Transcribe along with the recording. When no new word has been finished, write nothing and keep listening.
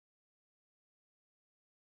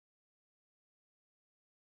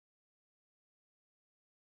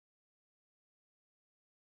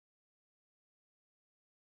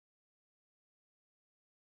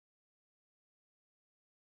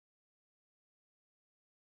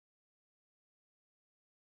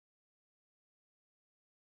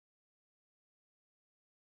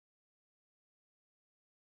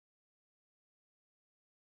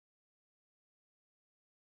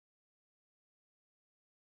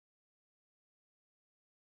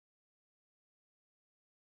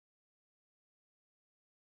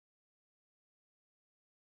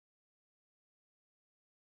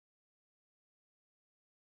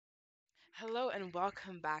Hello and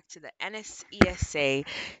welcome back to the NSESA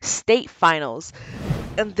State Finals.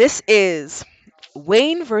 And this is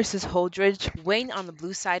Wayne versus Holdrege. Wayne on the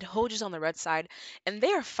blue side, Holdrege on the red side, and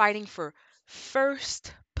they are fighting for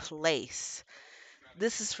first place.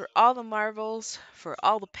 This is for all the marbles, for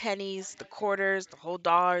all the pennies, the quarters, the whole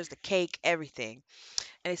dollars, the cake, everything.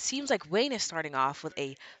 And it seems like Wayne is starting off with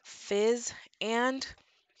a Fizz and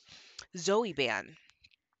Zoe ban,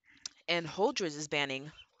 and Holdrege is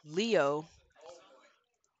banning Leo,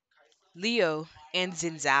 Leo, and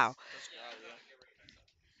Zinzao.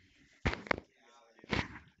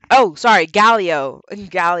 Oh, sorry, Galio,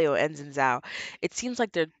 Galio and Zinzao. It seems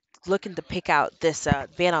like they're looking to pick out this,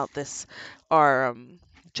 ban out this, our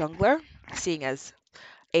jungler, seeing as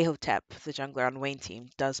Ahotep, the jungler on Wayne team,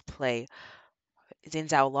 does play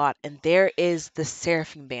Zinzao a lot, and there is the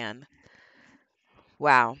Seraphine ban.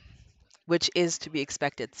 Wow, which is to be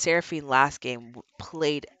expected. Seraphine last game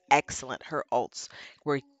played excellent. Her ults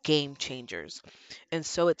were game changers, and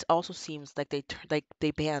so it also seems like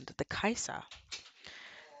they banned the Kaisa.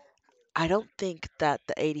 I don't think that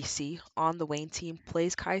the ADC on the Wayne team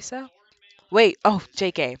plays Kaisa. Wait, oh,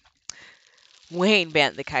 JK. Wayne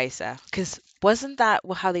banned the Kaisa. Because wasn't that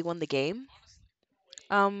how they won the game?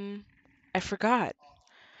 Um, I forgot.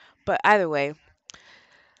 But either way,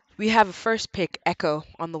 we have a first pick Echo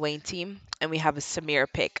on the Wayne team, and we have a Samira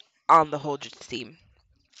pick on the Holdridge team.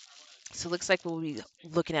 So it looks like we'll be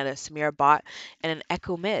looking at a Samira bot and an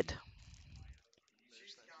Echo mid.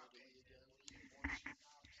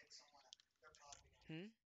 Hmm?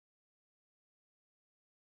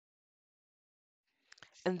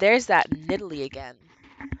 And there's that Nidalee again.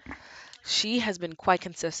 She has been quite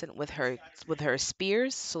consistent with her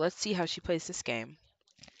spears, so let's see how she plays this game.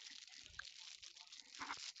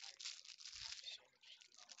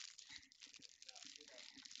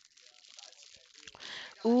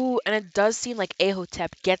 Ooh, and it does seem like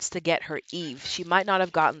Ahotep gets to get her Eve. She might not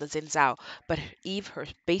have gotten the Xin Zhao, but Eve, her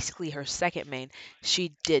basically her second main,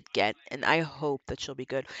 she did get, and I hope that she'll be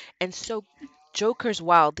good. And so Joker's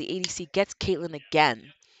Wild, the ADC gets Caitlyn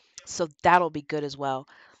again, so that'll be good as well.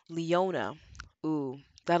 Leona, ooh,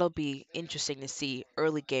 that'll be interesting to see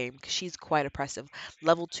early game because she's quite oppressive.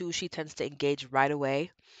 Level 2, she tends to engage right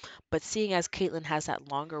away, but seeing as Caitlyn has that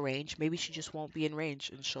longer range, maybe she just won't be in range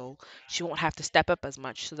and she won't have to step up as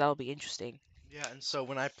much, so that'll be interesting. Yeah, and so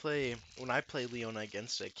when I play Leona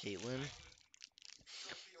against a Caitlyn,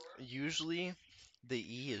 usually the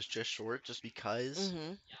E is just short just because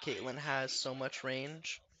Hmm. Caitlyn has so much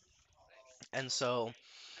range. And so,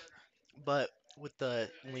 but with the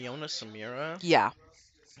Leona Samira, Yeah.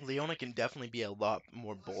 Leona can definitely be a lot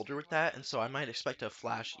more bolder with that, and so I might expect a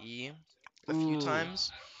flash E a few Ooh.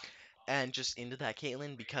 times and just into that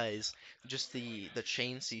Caitlyn because just the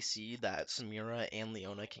chain CC that Samira and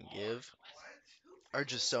Leona can give are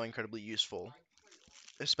just so incredibly useful,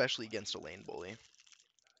 especially against a lane bully.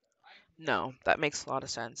 No, that makes a lot of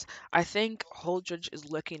sense. I think Holdridge is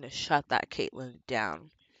looking to shut that Caitlyn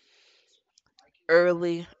down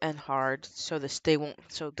early and hard, so the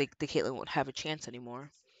Caitlyn won't have a chance anymore.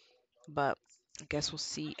 But I guess we'll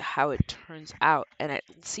see how it turns out. And it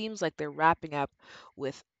seems like they're wrapping up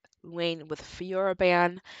with Wayne with Fiora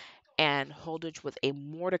ban and Holdridge with a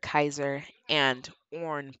Mordekaiser and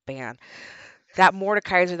Ornn ban. That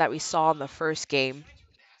Mordekaiser that we saw in the first game,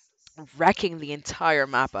 wrecking the entire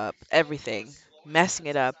map up, everything, messing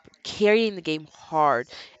it up, carrying the game hard,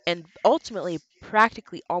 and ultimately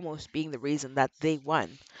practically almost being the reason that they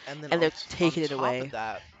won. And then And they're on taking it top of away.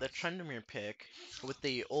 that, the Trendemir pick with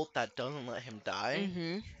the ult that doesn't let him die,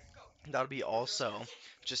 Hmm. that'll be also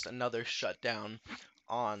just another shutdown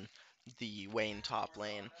on the Wayne top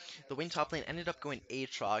lane. The Wayne top lane ended up going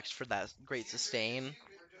Aatrox for that great sustain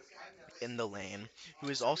in the lane, who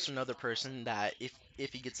is also another person that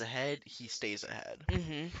if he gets ahead, he stays ahead.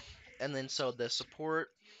 Hmm. And then so the support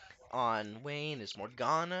on Wayne is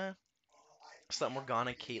Morgana. So that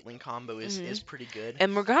Morgana Caitlyn combo Hmm. is pretty good.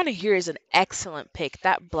 And Morgana here is an excellent pick.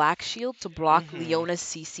 That black shield to block Mhm. Leona's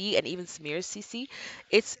CC and even Smear's CC,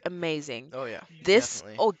 it's amazing. Oh yeah, This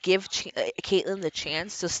definitely. will give Caitlyn the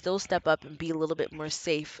chance to still step up and be a little bit more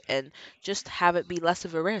safe and just have it be less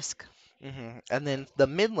of a risk. And then the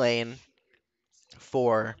mid lane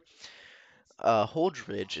for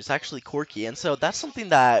Holdrege is actually Corki, and so that's something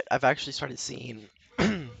that I've actually started seeing.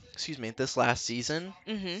 Excuse me, this last season.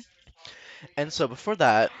 Hmm. And so before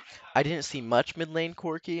that, I didn't see much mid lane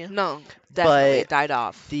Corki, No, definitely but it died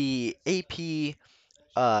off. the AP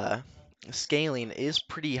uh scaling is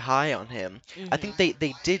pretty high on him. I think Mhm.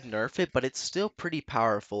 they did nerf it, but it's still pretty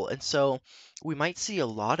powerful. And so we might see a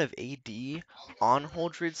lot of AD on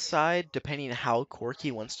Holdred's side, depending how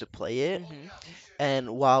Corki wants to play it. Mhm. And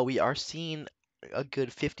while we are seeing a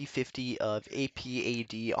good 50-50 of AP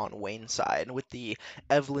AD on Wayne's side, with the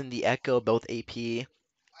Evelyn, the Echo, both AP,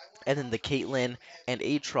 and then the Caitlyn and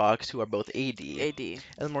Aatrox, who are both AD. AD.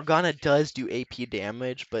 And Morgana does do AP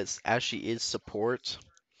damage, but as she is support,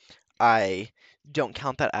 I don't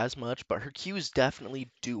count that as much, but her Qs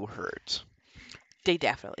definitely do hurt. They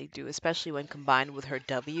definitely do, especially when combined with her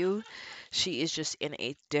W. She is just in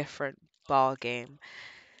a different ball game.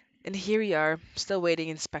 And here we are, still waiting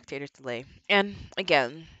in spectator delay. And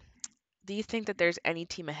again, do you think that there's any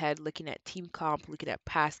team ahead looking at team comp, looking at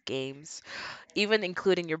past games, even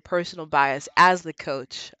including your personal bias as the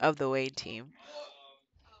coach of the Wayne team?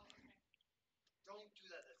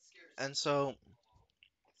 And so,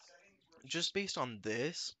 just based on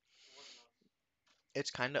this,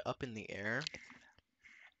 it's kind of up in the air.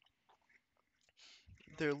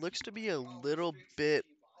 There looks to be a little bit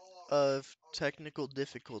of technical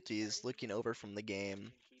difficulties looking over from the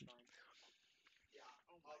game.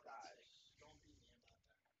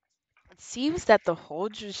 It seems that the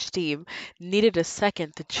Holdrege team needed a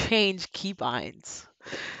second to change keybinds,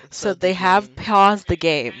 so So the they have game paused the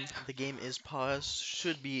game. the game is paused,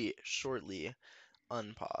 should be shortly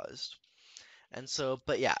unpaused. And so,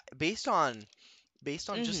 but yeah, based on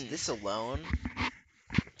just Mhm. this alone,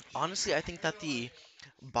 honestly, I think that the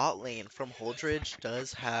bot lane from Holdridge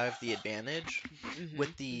does have the advantage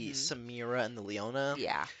with Mhm. the Mhm. Samira and the Leona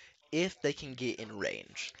Yeah. if they can get in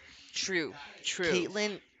range. True. True.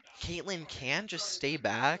 Caitlyn Caitlyn can just stay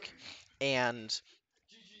back and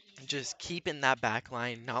just keep in that back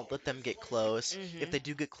line, not let them get close. If Mhm. they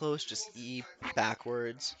do get close, just E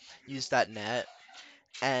backwards, use that net.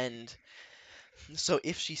 And so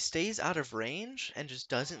if she stays out of range and just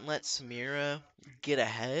doesn't let Samira get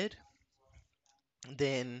ahead,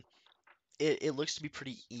 then it looks to be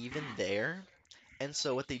pretty even there. And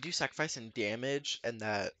so what they do sacrifice in damage and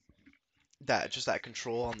that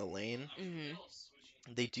control on the lane, Mhm.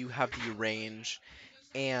 they do have the range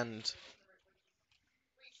and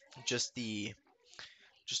just the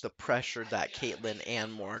just the pressure that Caitlyn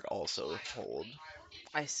and Morg also hold.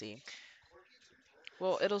 I see.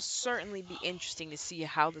 Well, it'll certainly be interesting to see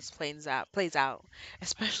how this plays out,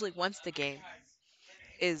 especially once the game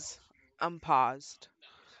is unpaused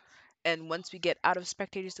and once we get out of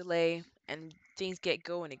spectators delay and things get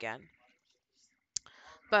going again.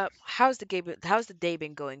 But how's the day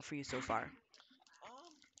been going for you so far?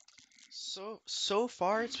 Um, so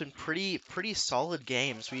far it's been pretty solid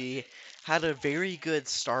games. We had a very good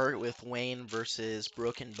start with Wayne versus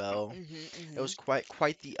Broken Bow. Mhm. It was Mhm.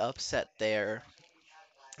 quite the upset there.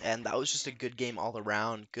 And that was just a good game all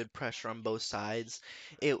around. Good pressure on both sides.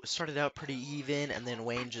 It started out pretty even, and then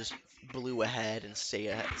Wayne just blew ahead and stayed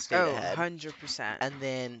Oh, ahead. 100%. And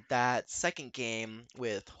then that second game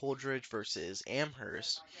with Holdrege versus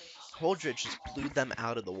Amherst, Holdrege just blew them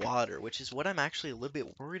out of the water, which is what I'm actually a little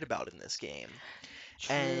bit worried about in this game.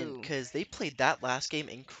 And True. because they played that last game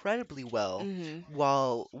incredibly well, Mhm.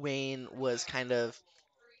 while Wayne was kind of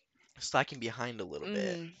slacking behind a little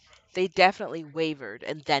bit. Mhm. They definitely wavered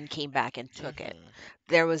and then came back and took it. hmm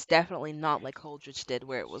There was definitely not like Holdridge did,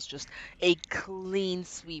 where it was just a clean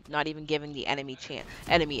sweep, not even giving the enemy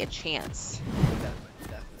a chance.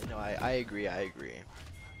 Definitely. No, I agree. I agree.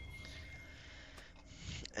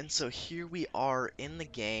 And so here we are in the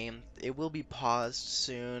game. It will be paused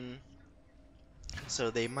soon, so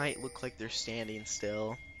they might look like they're standing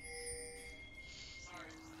still.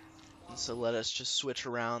 And so let us just switch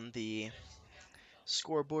around the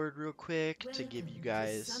scoreboard real quick to give you Welcome to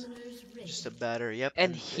guys Summoner's just a Rift. better. Yep,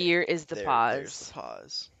 And and here is the there's the pause.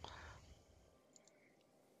 pause.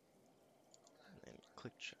 And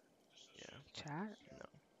click yeah, Chat. no.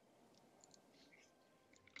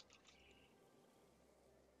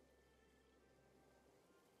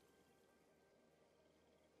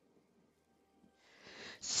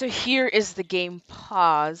 So here is the game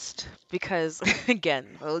paused because,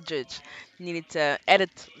 again, Holdridge needed to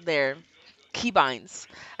edit their keybinds.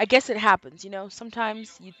 I guess it happens,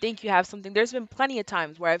 Sometimes you think you have something. There's been plenty of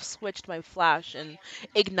times where I've switched my flash and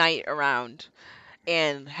ignite around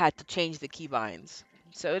and had to change the keybinds.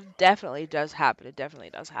 So it definitely does happen. It definitely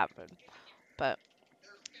does happen. But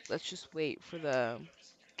let's just wait for the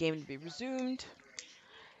game to be resumed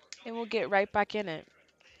and we'll get right back in it.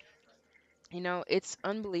 It's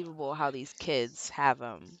unbelievable how these kids have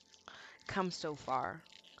come so far.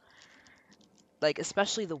 like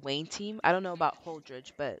especially the Wayne team. I don't know about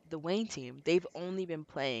Holdrege, but the Wayne team, they've only been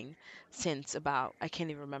playing since about I can't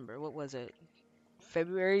even remember. What was it?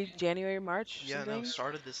 February, January, March, Yeah, no, something?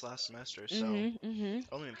 started this last semester, so Mhm, mhm.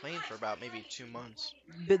 only been playing for about maybe 2 months.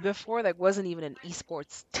 But before that wasn't even an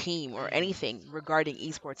esports team or hmm anything regarding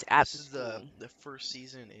esports at This the is school. the first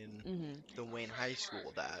season in Mhm. the Wayne High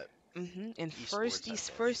School that And esports has been.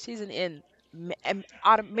 first season in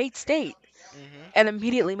made state hmm and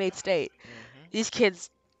immediately made state. hmm These kids,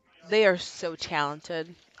 they are so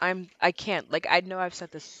talented. I can't like I know I've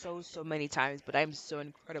said this so many times, but I'm so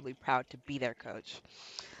incredibly proud to be their coach.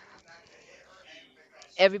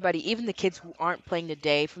 Everybody, even the kids who aren't playing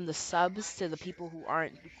today, from the subs to the people who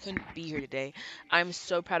couldn't be here today, I'm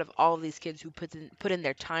so proud of all of these kids who put in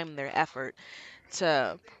their time and their effort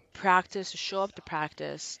to practice, to show up to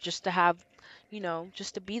practice, just to have,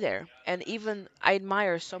 just to be there. And even I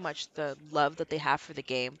admire so much the love that they have for the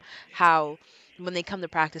game. How when they come to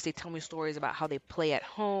practice, they tell me stories about how they play at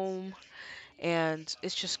home, and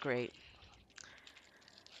it's just great.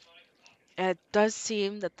 And it does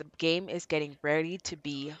seem that the game is getting ready to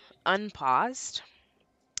be unpaused.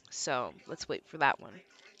 So let's wait for that one.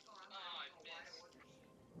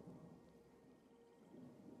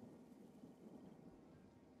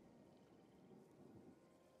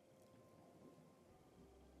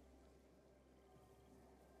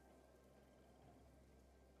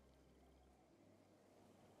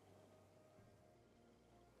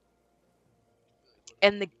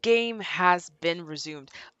 And the game has been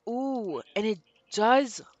resumed. Ooh, and it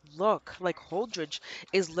does look like Holdridge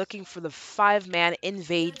is looking for the five-man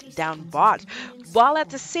 30 invade down seconds until bot, minions while at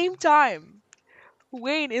the spawn. same time,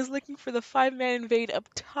 Wayne is looking for the five-man invade up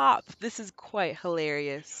top. This is quite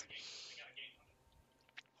hilarious.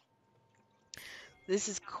 This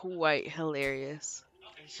is quite hilarious.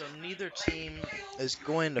 And so neither team is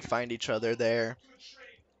going to find each other there.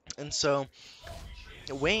 And so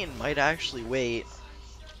Wayne might actually wait,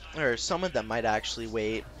 or some of them might actually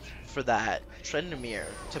wait for that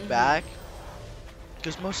Trendemir to back, hmm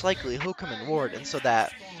because most likely he'll come in ward, and so Minions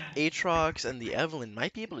that spawn. Aatrox and the Evelyn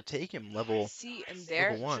might be able to take him See, and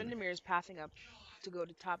level there, 1. Tryndamere is pathing up to go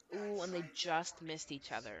to top. Ooh, and they just missed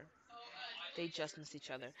each other. They just missed each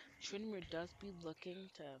other. Tryndamere does be looking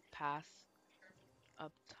to path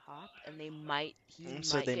up top, and he And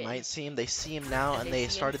so might they get in, might see him, they see him now, and and they they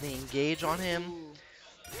see him. started the engage on him. Ooh,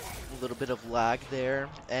 A little bit of lag there,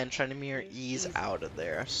 and Trendemir ease easy. out of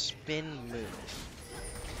there. Spin move.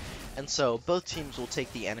 And so both teams will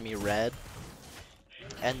take the enemy red,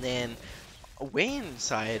 and then Wayne's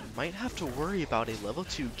side might have to worry about a level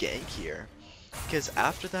 2 gank here. Because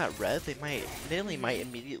after that red, Nidalee might hmm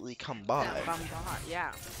immediately come by. That Bamba,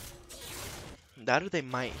 yeah. That or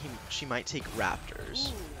she might take Raptors.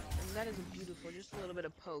 Ooh, and that is a beautiful, just a little bit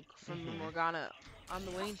of poke from the hmm Morgana on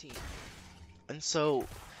the Wayne team. And so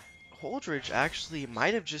Holdridge actually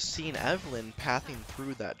might have just seen Evelyn pathing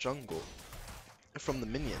through that jungle from the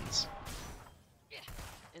minions.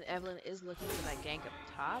 And Evelyn is looking for that gank up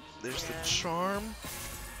top, There's the and charm.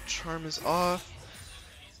 Charm is off.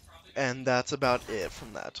 And that's about it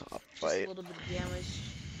from that top just a fight. little bit of damage,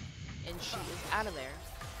 and she is out of there.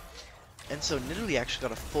 And so Nidalee actually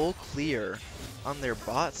got a full clear on their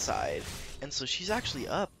bot side. And so she's actually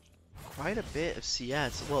up quite a bit of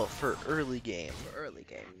CS, well, for early game. For early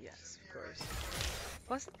game, yes, of course.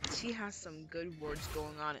 Plus, she has some good wards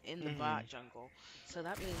going on in the hmm bot jungle, so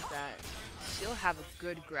that means that she'll have a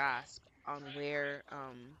good grasp on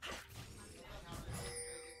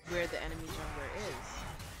where the enemy jungler is.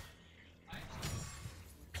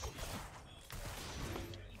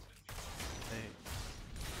 They,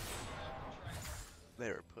 they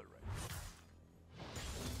were put right.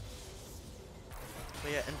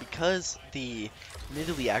 But yeah, and because the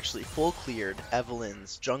Nidalee actually full cleared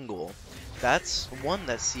Evelyn's jungle, that's one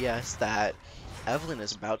that CS that Evelyn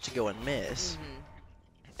is about to go and miss. hmm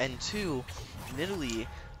And two, Nidalee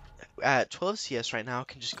at 12 CS right now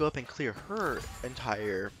can just go up and clear her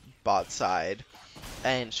entire bot side,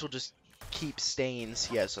 and she'll just keep staying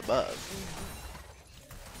CS above. hmm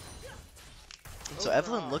And so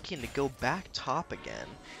Evelyn Overall, looking to go back top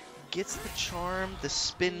again. Gets the charm, the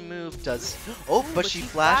spin move does. Oh, ooh, but but she she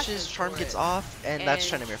flashes, flashes charm for gets it, off, and that's and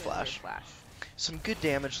Tryndamere Tryndamere flash. flash. Some good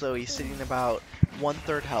damage though, he's sitting about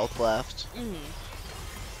 1/3 health left. hmm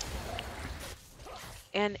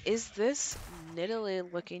And is this Nidalee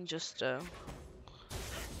looking just to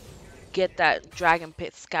get that dragon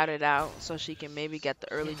pit scouted out so she can maybe get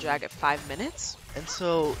the early drag at hmm 5 minutes? And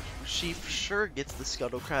so she for sure gets the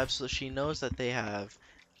scuttle crab, so she knows that they have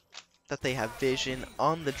vision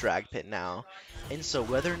on the drag pit now. And so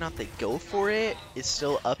whether or not they go for it is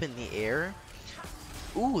still up in the air.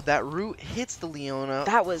 Ooh, that root hits the Leona,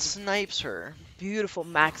 That was snipes her. beautiful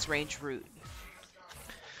max range route.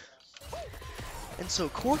 And so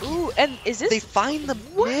Corki, Ooh, and is they this find the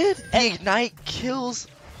what? mid. The And Ignite kills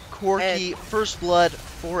and Corki. First blood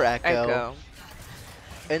for Echo. Echo,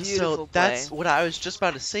 And so beautiful play. that's what I was just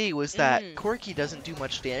about to say was that Mhm. Corki doesn't do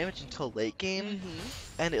much damage until late game. Mhm.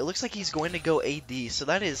 And it looks like he's going to go AD. So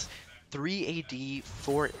that is 3 AD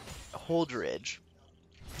for Holdrege.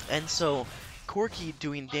 And so Corki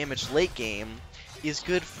doing damage late game is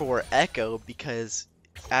good for Echo because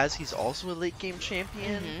as he's also a late game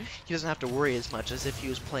champion, Mhm. he doesn't have to worry as much as if he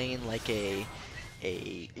was playing like a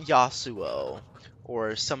Yasuo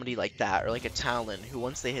or somebody like that, or like a Talon who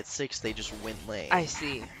once they hit 6 they just win I lane.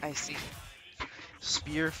 see. I see.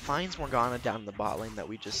 Spear finds Morgana down in the bot lane that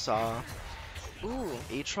we just saw. Ooh.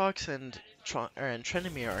 Aatrox and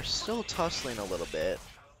Trendemir are still tussling a little bit.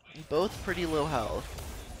 Both pretty low health.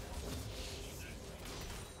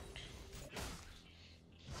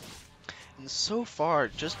 And so far,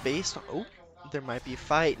 just based on... Oh, there might be a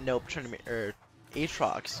fight. Nope,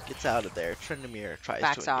 Aatrox gets out of there. Trendemir tries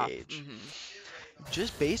to Backs off. engage. Mhm.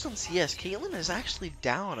 Just based on CS, Caitlyn is actually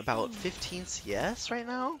down about 15 CS right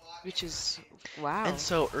now. Which is And wow.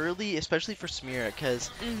 so early, especially for Samira,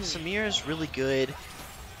 because Mhm. Samira is really good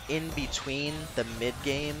in between the mid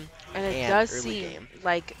game And it and does early seem game.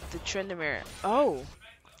 like the Tryndamere. Oh,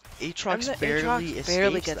 and Aatrox the barely Aatrox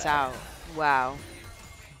barely escapes gets that. out. Wow.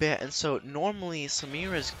 And so normally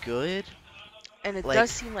Samira's good, And it like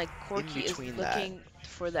does seem like in Corky is between that. looking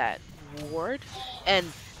for that ward,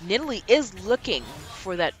 and Nidalee is looking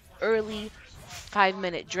for that early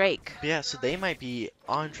 5-minute Drake. But yeah, so they might be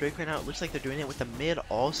on Drake right now. It looks like they're doing it with the mid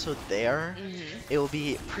also there. Mhm. It will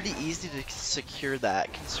be pretty easy to secure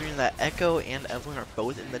that, considering that Echo and Evelyn are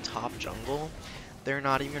both in the top jungle. They're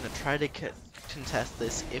not even going to try to contest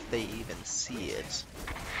this if they even see it.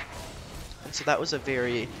 And so that was a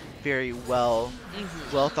very, very well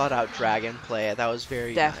Mhm. thought out dragon play. That was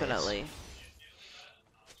very nice. Definitely.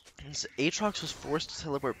 And so Aatrox was forced to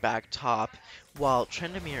teleport back top, while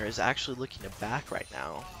Trendemir is actually looking to back right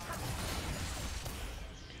now.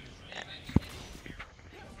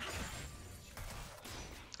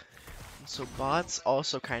 And so bot's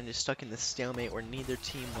also kind of stuck in this stalemate where neither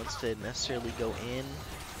team wants to necessarily go in,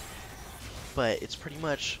 but it's pretty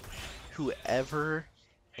much whoever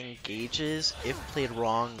engages, if played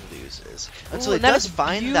wrong, loses. And so Ooh, it and that does is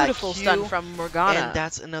find that beautiful stun Q, from and Morgana.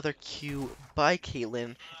 that's another Q by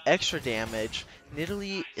Caitlyn. Extra damage.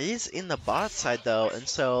 Nidalee is in the bot side though, and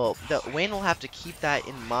so the Wayne will have to keep that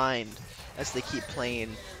in mind as they keep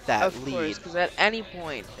playing that Of course, lead. because at any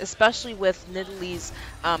point, especially with Nidalee's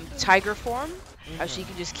tiger form, how she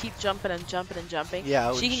can hmm just keep jumping and jumping and jumping,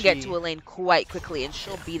 Yeah, when she can get she to a lane quite quickly, and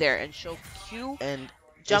she'll yeah. be there, and she'll Q And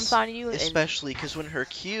jump on you, and especially because when her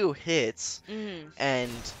Q hits, mm,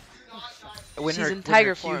 and she's in when her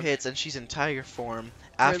tiger Q form. hits and she's in tiger form,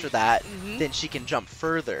 For after that, mhm then she can jump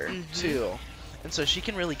further mhm too. And so she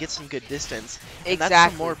can really get some good distance. And that's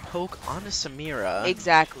some exactly more poke onto Samira.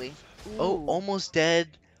 exactly. Oh, Ooh, almost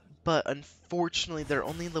dead, but unfortunately they're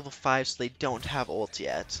only level 5, so they don't have ult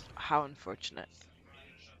yet. how unfortunate.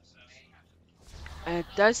 And it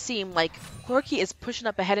does seem like Corky is pushing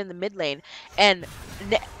up ahead in the mid lane, and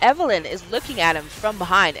Evelyn is looking at him from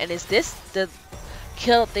behind. And is this the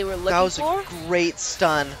kill they were That looking was a for? great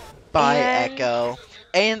stun by And Echo.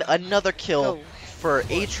 And another kill go for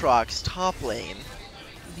Aatrox top lane.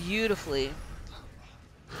 beautifully.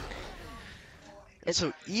 And It's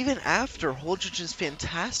so even after Holdridge's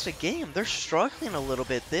fantastic game, they're struggling a little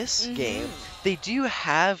bit this game. mhm They do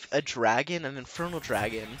have a dragon, an Infernal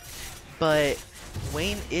Dragon, but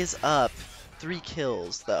Wayne is up 3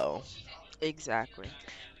 kills though. exactly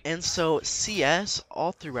And so CS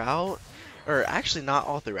all throughout, or actually not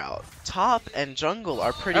all throughout, top and jungle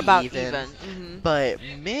are pretty about even, even. but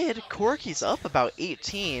mid, Corki's up about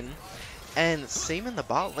 18, and same in the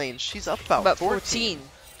bot lane, she's up about About 14.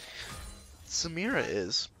 14. Samira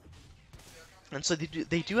is. And so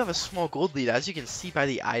they do have a small gold lead, as you can see by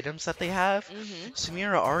the items that they have. Mhm.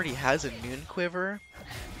 Samira already has a Noon Quiver,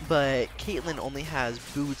 but Caitlyn only has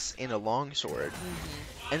boots and a longsword. Mhm.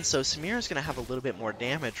 And so Samira's going to have a little bit more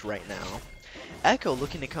damage right now. Echo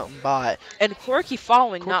looking to come bot. And Corky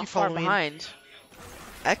following, Corki not far following. behind.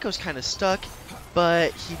 Echo's kind of stuck,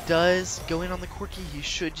 but he does go in on the Corki. He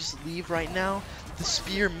should just leave right now. The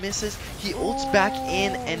spear misses. He ults back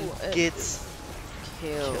in and Ooh, gets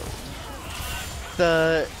kill. killed.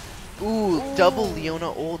 The double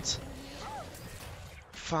Leona ult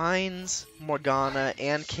finds Morgana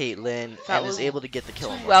and Caitlyn That and is was able to get the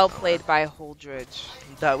kill on well Morgana. played by Holdrege.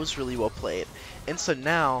 That was really well played. And so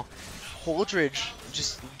now Holdridge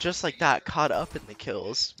just like that, caught up in the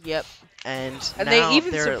kills, Yep. and And they now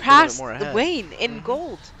even they're a little bit more surpassed the ahead. Wayne in hmm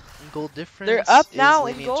gold. Gold They're difference up is now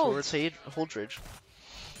in leaning gold. towards Holdridge.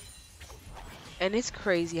 And it's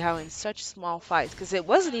crazy how in such small fights, because it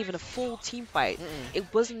wasn't even a full team fight. Mm-mm.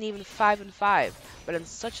 It wasn't even 5-5. But in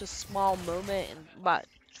such a small moment, in about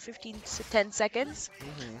 15 to 10 seconds,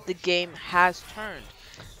 hmm the game has turned.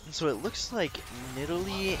 And so it looks like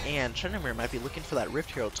Nidalee and Tryndamere might be looking for that Rift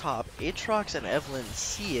Hero top. Aatrox and Evelynn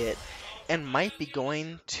see it and might be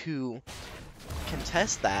going to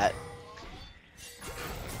contest that.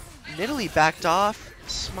 Nidalee backed off,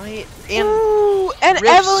 Smite, and Ooh, and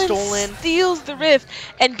Rift Evelyn stolen. steals the rift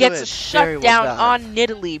and gets a Good, very well shutdown done. on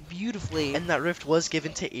Nidalee beautifully. And that Rift was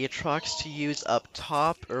given to Aatrox to use up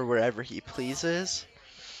top or wherever he pleases.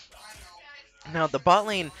 Now the bot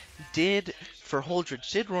lane did, for Holdrege,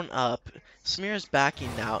 did run up. Smear's backing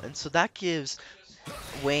now, and so that gives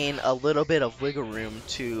Wayne a little bit of wiggle room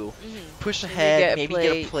to push Let me ahead, get a maybe get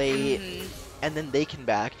a plate. plate, and then they can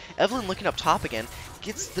back. Evelynn looking up top again,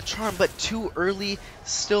 gets the charm, but too early,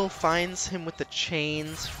 still finds him with the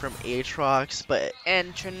chains from Aatrox, but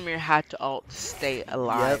And Tryndamere had to ult to stay yep,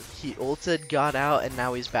 alive. he ulted, got out, and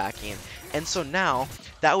now he's backing. And so now,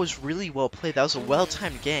 that was really well played, that was a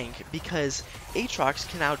well-timed gank, because Aatrox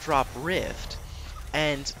can now drop Rift,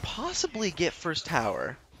 and possibly get first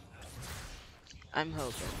tower. I'm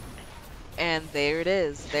hoping. And there it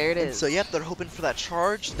is. There it And so, is. yep, they're hoping for that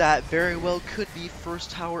charge. That very well could be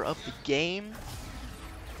first tower of the game.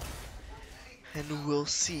 And we'll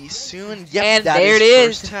see soon. Yep, And that there is it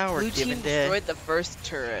first is. tower Blue team destroyed the first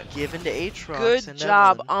turret. given to Aatrox Good and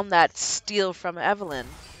job Evelynn. on that steal from Evelynn.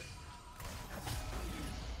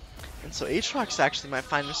 And so Aatrox actually might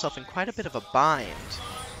find himself in quite a bit of a bind.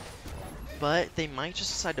 But they might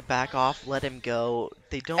just decide to back off, let him go.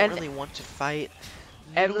 They don't And really want to fight.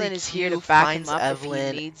 Evelynn Nidalee is here to Q back him finds up if he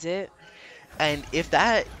Evelynn. needs it. And if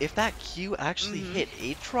that Q actually hit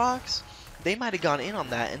Aatrox, they might have gone in on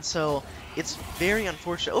that. And so it's very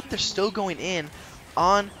unfortunate. Oh, they're still going in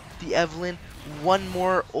on the Evelynn. One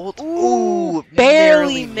more ult. Ooh, Ooh,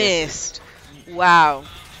 barely narrowly missed. missed. Wow.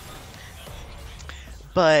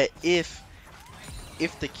 But if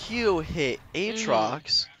the Q hit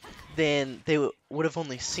Aatrox, then they would have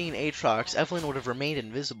only seen Aatrox. Evelynn would have remained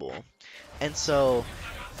invisible. And so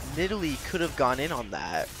Nidalee could have gone in on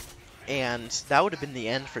that. And that would have been the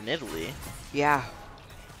end for Nidalee. Yeah.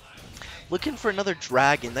 Looking for another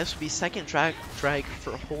dragon. This would be second drag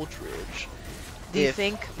for Holdridge. Do you If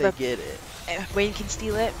think they that get it. Wayne can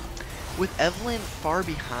steal it? With Evelynn far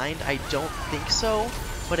behind, I don't think so.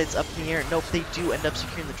 But it's up in the air. Nope, they do end up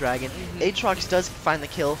securing the dragon. Aatrox does find the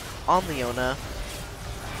kill on Leona.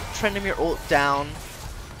 Tryndamere ult down.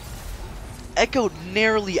 Echo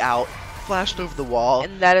narrowly out. Flashed over the wall.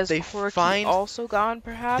 And that is They Corki also gone,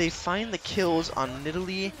 perhaps? They find the kills on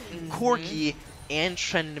Nidalee, Corki, and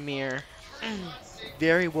Tryndamere.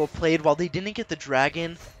 Very well played. While they didn't get the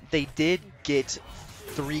dragon, they did get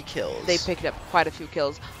 3 kills. They picked up quite a few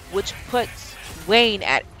kills, which puts Wayne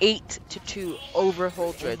at 8-2 over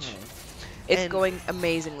Holdrege. It's And going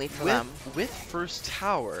amazingly for them. With first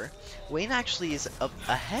tower, Wayne actually is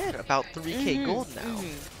ahead about 3k gold now.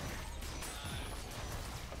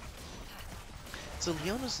 So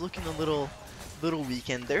Leona's looking a little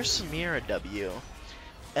weakened. There's Samira W.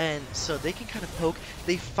 And so they can kind of poke.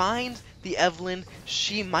 They find the Evelynn.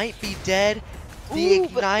 She might be dead. The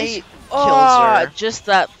Ignite kills her. Just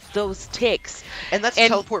those ticks. And that's And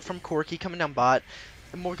teleport from Corki coming down bot.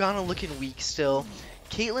 And Morgana looking weak still.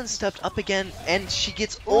 Caitlyn stepped up again, and she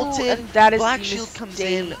gets ulted. and that is Black the Shield comes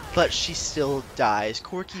in, mistake. but she still dies.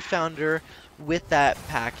 Corki found her with that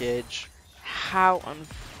package. How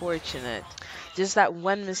unfortunate. Just that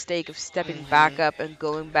one mistake of stepping back up and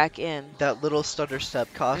going back in. That little stutter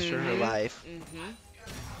step cost her her life.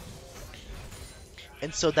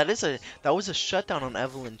 And so that was a shutdown on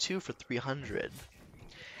Evelynn too for 300.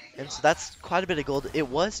 And so that's quite a bit of gold. It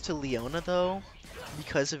was to Leona though,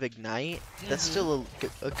 because of Ignite. That's still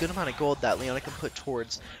a good amount of gold that Leona can put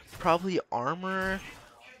towards probably armor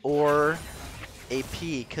or AP,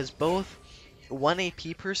 because both one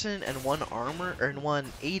AP person and one armor and one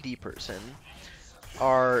AD person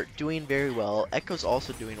are doing very well. Echo's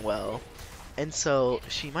also doing well. And so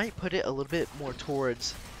she might put it a little bit more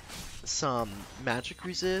towards some magic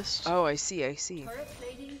resist. Oh, I see.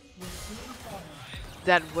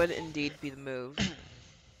 That would indeed be the move.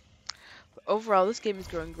 But overall, this game is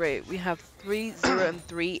going great. We have 3-0 and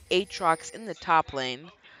 3 Aatrox in the top lane.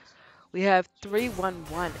 We have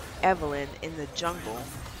 3-1-1 Evelynn in the jungle.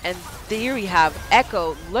 And there we have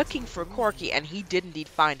Echo looking for Corki, and he did indeed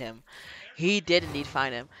find him.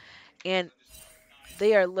 And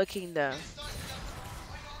They are looking to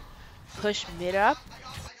push mid up,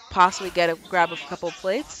 possibly get a grab of a couple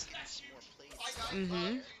plates. Get some more plates.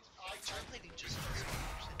 Mm-hmm. Turret plating just doesn't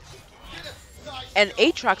matter in the game. And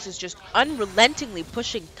Aatrox is just unrelentingly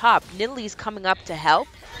pushing top. Nidalee's coming up to help,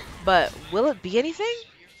 but will it be anything?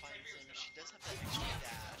 Samir finds him. She does have that extra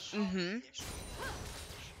dash, Mm-hmm. the extra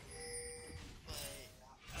dash. But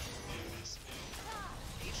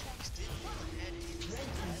Aatrox did pull ahead in CS,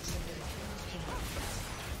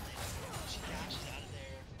 but she dashes out of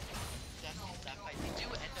there. Definitely ends that fight. They do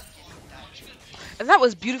end up getting that June. And that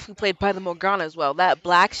was beautifully played by the Morgana as well. That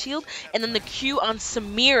black shield, and then the Q on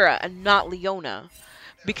Samira and not Leona.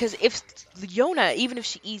 Because if Leona, even if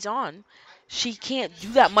she E's on, she can't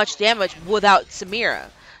do that much damage without Samira.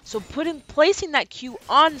 So placing that Q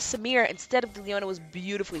on Samira instead of the Leona was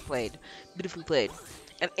beautifully played. Beautifully played.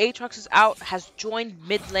 And Aatrox is out, has joined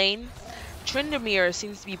mid lane. Tryndamere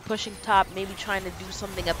seems to be pushing top, maybe trying to do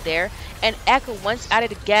something up there. And Echo once at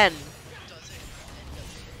it again. Doesn't end up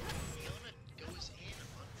hitting. Leona goes in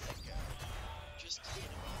on Echo just to get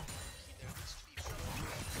him off. There looks to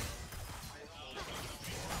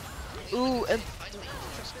be Ooh, and finds me.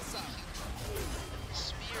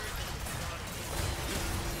 Spear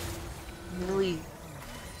and Lily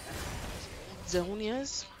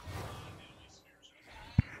Zonias.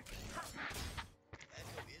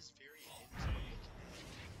 Echo is very into it.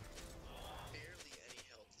 Barely any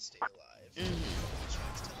health to stay alive. Mm.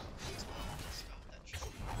 Tries to stop that trip.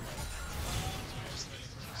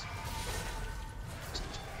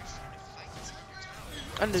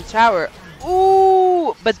 Under the tower.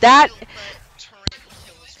 Ooh, but that,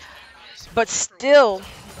 but still,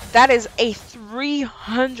 that is a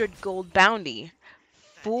 300 gold bounty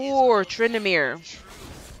for Tryndamere.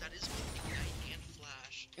 That is with Ignite and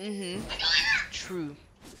Flash. Mm-hmm. True.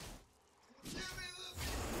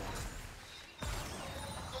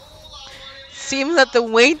 Seems that the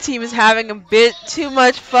Wayne team is having a bit too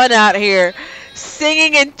much fun out here,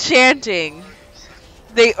 singing and chanting.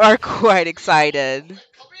 They are quite excited. And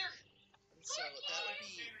so that would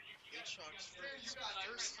be Aatrox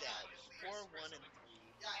first death. 4-1 and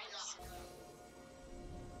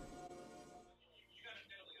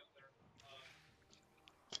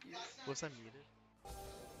 3. Was I muted?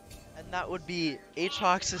 And that would be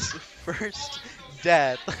Aatrox's first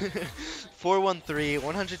death. 413,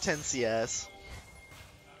 110 CS.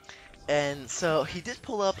 And so he did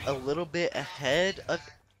pull up a little bit ahead of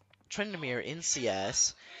Tryndamere in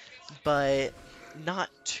CS, but not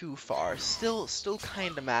too far. Still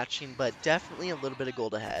kind of matching, but definitely a little bit of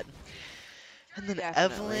gold ahead. And then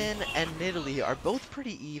Definitely. Evelyn and Nidalee are both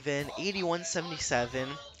pretty even, 81-77,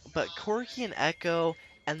 but Corki and Echo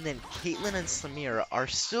and then Caitlyn and Samira are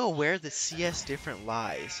still where the CS difference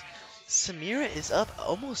lies. Samira is up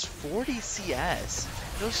almost 40 CS.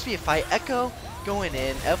 It looks to be a fight. Echo going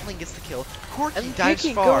in. Evelyn gets the kill. Corki And dives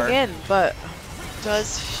Kiki far. going in, but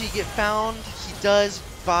Does he get found? He does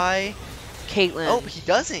by... Caitlyn. Oh, he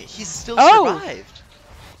doesn't. He's still Oh! survived.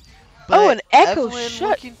 Oh, and Echo Evelyn shut.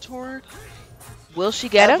 looking toward... Will she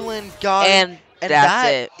get him? Evelyn got him. And And that's that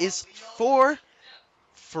it. is 4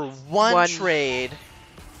 for one One. trade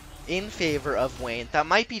in favor of Wayne. That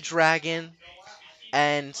might be Dragon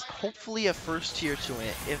and hopefully a first tier to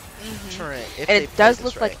it if turret if And they it play does this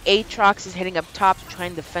look right. like Aatrox is hitting up top to try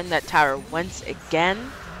and defend that tower once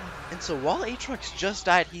again. And so while Aatrox just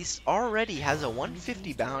died, he's already has a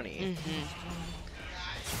 150 bounty.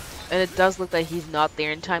 And it does look like he's not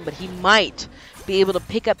there in time, but he might be able to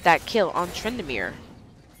pick up that kill on Tryndamere.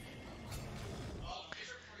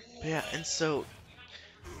 Yeah, and so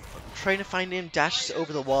trying to find him, dashes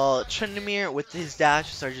over the wall. Tryndamere with his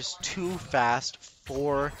dashes are just too fast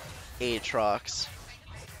for Aatrox.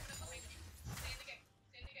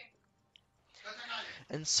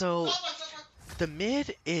 And so the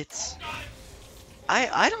mid,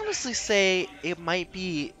 I'd honestly say it might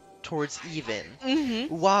be towards even.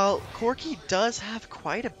 While Corki does have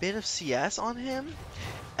quite a bit of CS on him,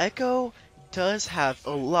 Echo does have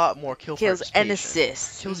a lot more kill Kills participation. and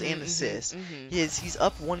assists. Kills and assists. He's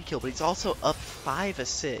up 1 kill, but he's also up 5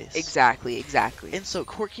 assists. Exactly. And so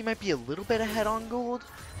Corki might be a little bit ahead on gold,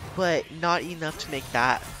 but not enough to make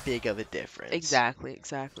that big of a difference. Exactly.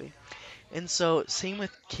 And so, same with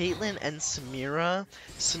Caitlyn and Samira.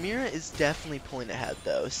 Samira is definitely pulling ahead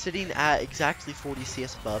though, sitting at exactly 40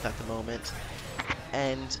 CS above at the moment.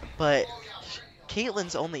 But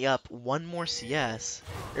Caitlyn's only up 1 more CS,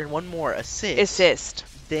 or 1 more assist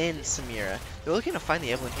than Samira. They're looking to find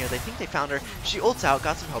the Evelyn here. They think they found her. She ults out,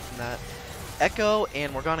 got some help from that. Echo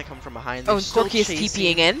and Morgana come from behind. Oh, and Corki is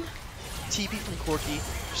TPing in. TP from Corki.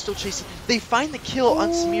 They're still chasing. They find the kill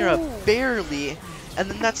on Samira, barely. And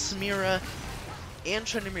then that's Samira and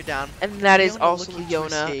Trendemir down. And that is Leona also looking to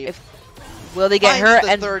Leona. escape. If will they get Finds her?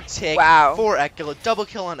 the And third tick wow. for Echo. Double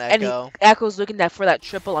kill on And Echo. Echo's looking for that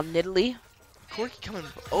triple on Nidalee. Corki coming.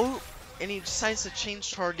 Oh, and he decides to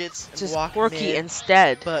change targets and Just walk Corky mid.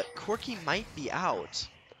 instead. But Corki might be out.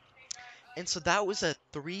 And so that was a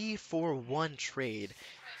 3-4-1 trade.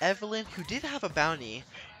 Evelyn, who did have a bounty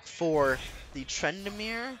for the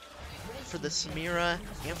Trendemir, for the Samira,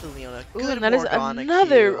 and for the Leona. Ooh, Good and that is Morgana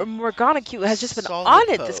another Q. Morgana Q has just been Solid on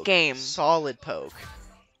it this poke. game. Solid poke.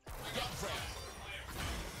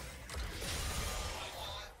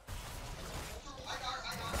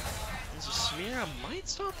 And so Samira might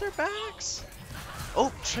stop their backs.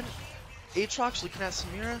 Oh, Aatrox looking at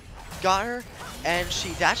Samira, got her, and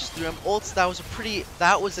she dashes through him. Ults,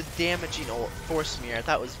 that was a damaging ult for Samira.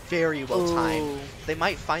 That was very well timed. Ooh. They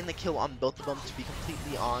might find the kill on both of them, to be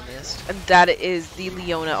completely honest. And that is the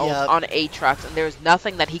Leona ult Yep. on Aatrox, and there's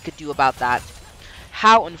nothing that he could do about that.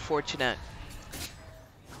 How unfortunate.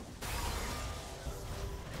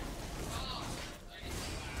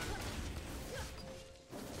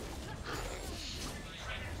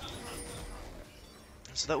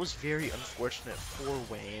 So that was very unfortunate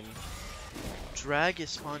for Wayne. Drag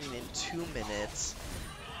is spawning in 2 minutes,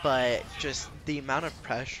 but just the amount of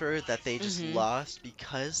pressure that they just lost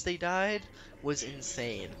because they died was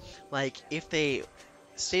insane. Like, if they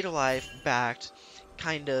stayed alive, backed,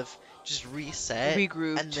 kind of just reset, and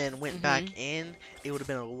Regrouped. then went back in, it would have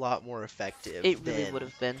been a lot more effective It really would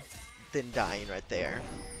have been. than dying right there.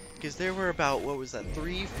 Because there were about, what was that,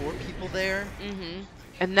 3-4 people there?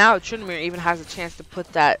 And now Trindamere even has a chance to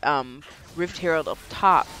put that Rift Herald up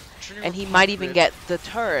top. And he might even get the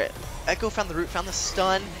turret. Echo found the root, found the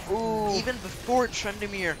stun. Ooh. Even before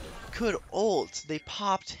Trendemir could ult, they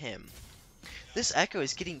popped him. This Echo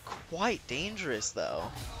is getting quite dangerous, though.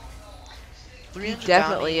 He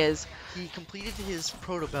definitely bounty. is. He completed his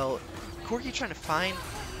proto belt. Corki trying to find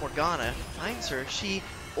Morgana, finds her. She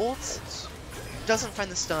ults, doesn't find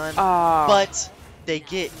the stun, but they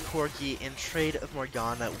get Corki in trade of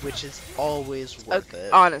Morgana, which is always worth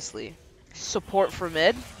it. Honestly. Support for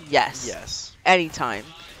mid? Yes. Yes. Anytime.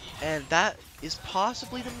 And that is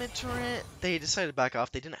possibly the mid turret. They decided to back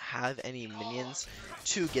off. They didn't have any minions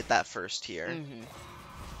to get that first tier. And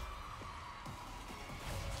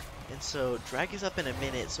so drag is up in a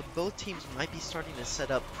minute, so both teams might be starting to set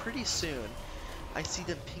up pretty soon. I see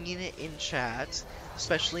them pinging it in chat,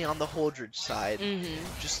 especially on the Holdrege side.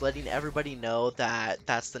 Just letting everybody know that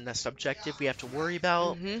that's the next objective we have to worry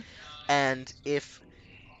about. And if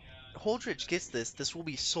Holdrege gets this, this will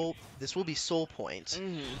be soul point.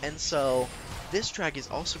 And so this drag is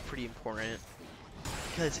also pretty important,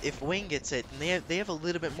 because if Wayne gets it, then they have a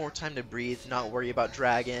little bit more time to breathe, not worry about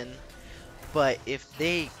dragon. But if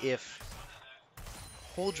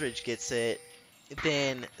Holdrege gets it,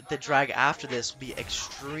 then the drag after this will be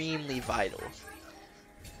extremely vital.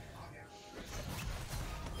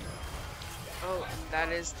 Oh, and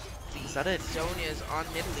that is that it? Zonia's on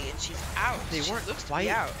Nidalee, and she's out. They weren't quite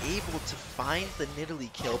able to find the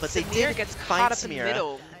Nidalee kill, but they Samir did gets find caught up in the Samira.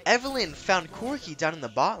 middle. Evelyn found Corki down in the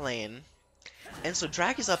bot lane, and so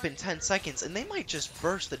drag is up in 10 seconds, and they might just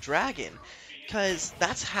burst the dragon, because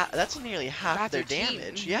that's nearly half their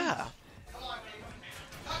damage. Yeah.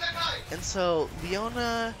 And so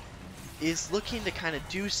Leona is looking to kind of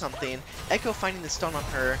do something. Echo finding the stun on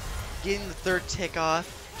her, getting the third tick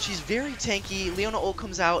off. She's very tanky. Leona ult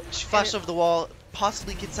comes out. She flashes over the wall,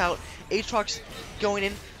 possibly gets out. Aatrox going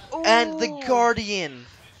in, and the Guardian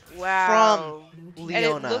from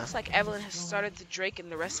Leona. And it looks like Evelyn has started the Drake,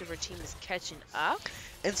 and the rest of her team is catching up.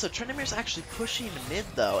 And so Trendemir's actually pushing mid,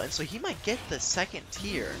 though, and so he might get the second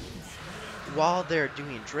tier while they're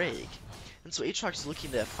doing Drake. And so Aatrox is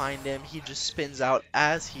looking to find him. He just spins out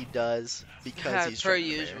as he does because he's per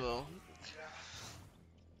usual.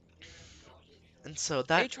 And so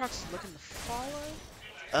that Aatrox is looking to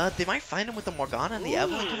follow. They might find him with the Morgana and the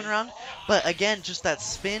Evelyn coming around, but again, just that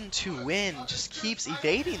spin to win just keeps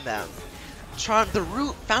evading them. The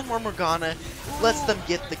root found more Morgana, lets them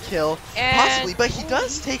get the kill, and possibly, but he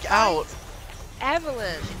does take out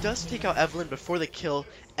Evelyn. He does take out Evelyn before the kill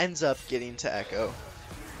ends up getting to Echo.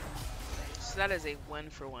 So that is a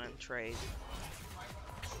 1-for-1 trade.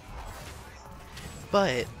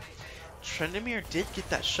 But Trendemir did get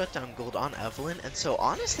that shutdown gold on Evelyn, and so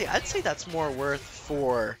honestly, I'd say that's more worth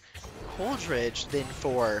for Holdrege than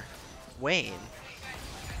for Wayne.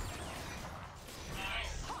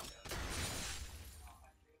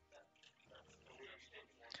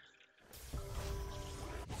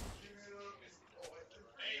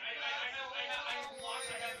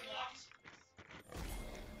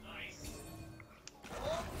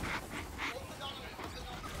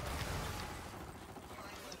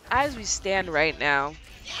 As we stand right now,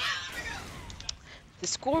 the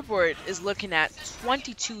scoreboard is looking at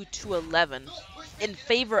 22 to 11 in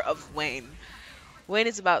favor of Wayne. Wayne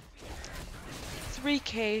is about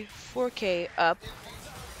 3K, 4K up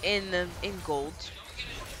in gold,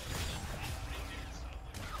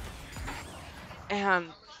 and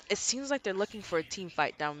it seems like they're looking for a team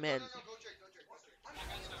fight down mid.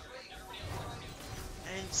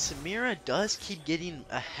 And Samira does keep getting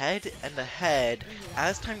ahead and ahead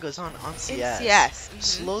as time goes on In CS. CS.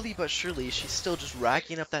 Slowly but surely, she's still just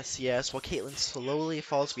racking up that CS while Caitlyn slowly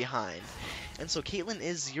falls behind. And so Caitlyn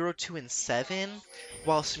is 0-2 and 7,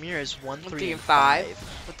 while Samira is 1-3 3 and and 5,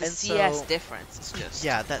 5. but the And CS so, difference is just.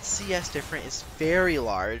 yeah, that CS difference is very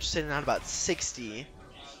large, sitting at about 60.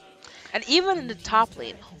 And even in the top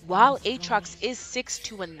lane, while Aatrox is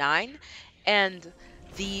 6-2 and 9, and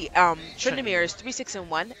the Tryndamere Trendemir is 3-6 and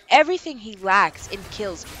 1, everything he lacks in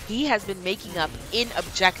kills, he has been making up in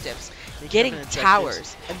objectives, making up getting in objectives.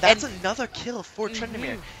 towers, And and that's another kill for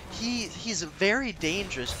Trendemir. mhm, He's very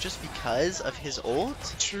dangerous just because of his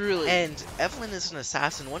ult. truly. And Evelyn is an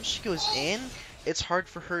assassin. Once she goes in, it's hard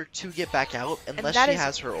for her to get back out And unless that she is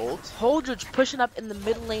has her ult. Holdrege pushing up in the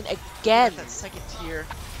middle lane Looking again. at that second tier.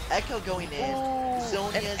 Echo going in. Ooh, and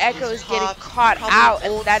Zonia's Echo is is getting popped. caught Probably out,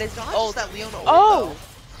 and ult. that is Dodges ult. that Leona ult Oh!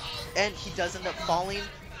 though. And he does end up falling,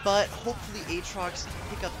 but hopefully Aatrox can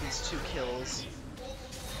pick up these 2 kills.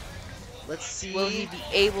 Let's see. Will he be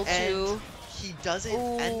able And to? he doesn't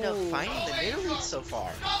end up Ooh. finding the middle lead so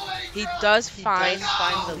far. He does He find does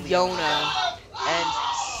find the Leona. Leona. And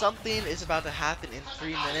something is about to happen in 3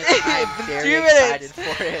 minutes. I'm In very 3 excited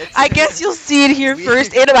minutes. for it. I guess you'll see it here We-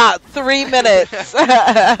 first in about 3 minutes.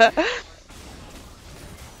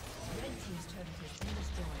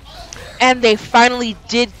 And they finally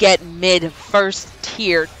did get mid first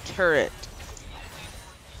tier turret.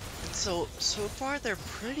 So far they're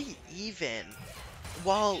pretty even.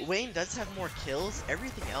 While Wayne does have more kills,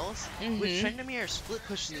 everything else, with Mhm. Trendemir split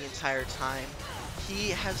pushing the entire time, he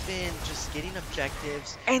has been just getting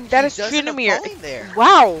objectives. And that He is does end up Tryndamere. falling there.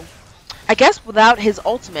 Wow. I guess without his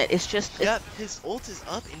ultimate, it's just. Yep, his ult is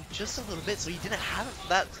up in just a little bit, so he didn't have it for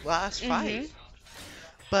that last fight.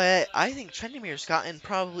 But I think Trendemir's gotten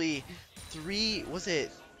probably 3, was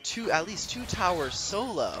it 2, at least 2 towers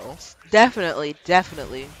solo, Definitely,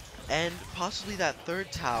 definitely. and possibly that 3rd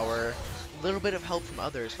tower, a little bit of help from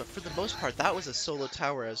others, but for the most part that was a solo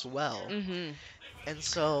tower as well. Mhm. And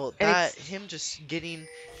so And that it's him just getting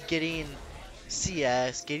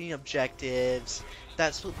CS, getting objectives,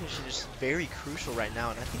 that split pushing is just very crucial right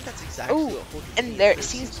now, and I think that's exactly oh, what Holdrege and needs. there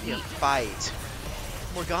seems to be a be. fight.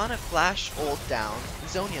 Morgana flash ult down,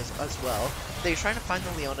 Zonia's as well. They're trying to find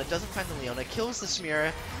the Leona, doesn't find the Leona, kills the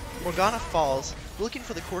Samira. Morgana falls, looking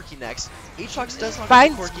for the Corki next. Aatrox does not get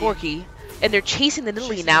Finds the Corki. Corky, and they're chasing the Nidalee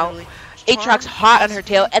Chasing now. Nidalee. Aatrox Charm, hot on her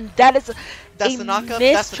tail, possibly. and that is That's a the knockup,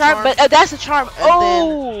 missed that's the charm, charm. but that's a charm. And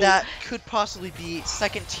Oh, then that could possibly be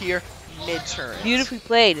 2nd tier mid-turn. beautifully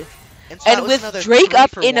played. And, so that And was with another Drake 3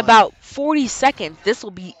 up for in 1. about 40 seconds, this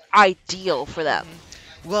will be ideal for them.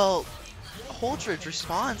 Well, Holdrege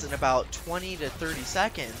responds in about 20 to 30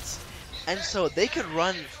 seconds, and so they could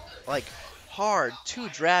run like hard to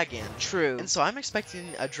Dragon. True. And so I'm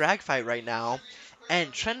expecting a drag fight right now,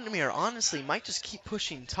 and Trendemir honestly might just keep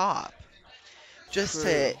pushing top. Just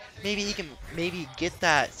to, True. maybe he can get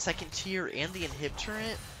that 2nd tier and the inhib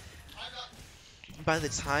turret by the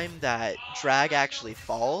time that drag actually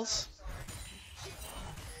falls.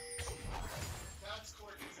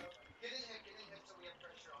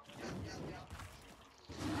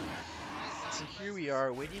 So here we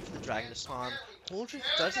are waiting for the dragon to spawn. Holdrege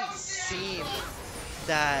doesn't seem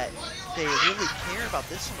that they really care about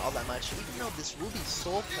this one all that much, even though this will be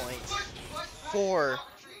soul points for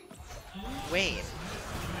Wayne.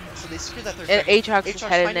 So they secure that third And dragon. Aatrox is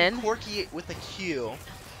heading finding in. Corki with a Q.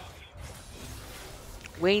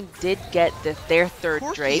 Wayne did get their third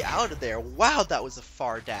Corki Drake. out of there. Wow, that was a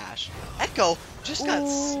far dash. Echo just got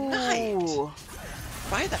sniped Ooh.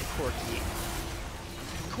 by that Corki.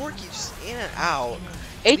 Corki just in and out.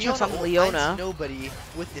 Aatrox on ult Leona. finds nobody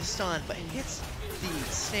with the stun, but hits the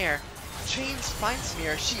snare. Chains finds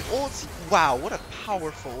Samira. She ults. Wow, what a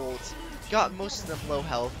powerful ult. Got most of them low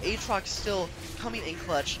health. Aatrox still coming in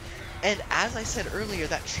clutch. And as I said earlier,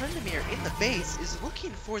 that Trendemir in the base is looking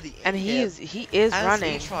for the And he inhib is as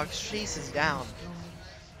running. Aatrox chases down.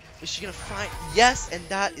 Is she gonna find? Yes, and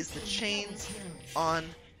that is the chains on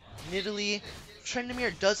Nidalee.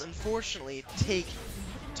 Trendemir does unfortunately take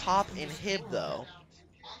top inhib though.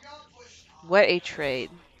 What a trade.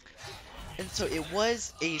 And so it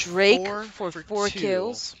was a Drake 4 for for 4 2.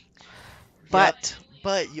 kills. Yep, But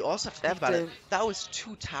But you also have to think about it. After That was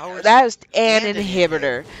 2 towers that is an and an inhib.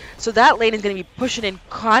 inhibitor. So that lane is going to be pushing in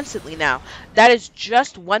constantly now. That is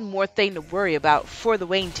just one more thing to worry about for the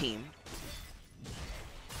Wayne team.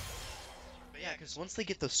 But yeah, because once they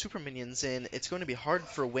get those super minions in, it's going to be hard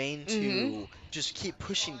for Wayne Hmm. to just keep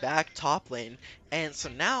pushing back top lane. And so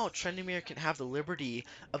now Trendemir can have the liberty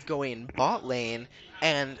of going bot lane,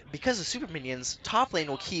 and because of super minions, top lane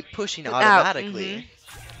will keep pushing Out. Hmm. automatically.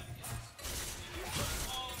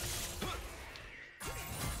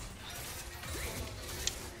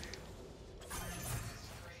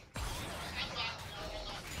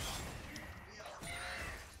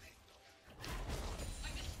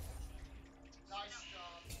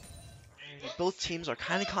 Both teams are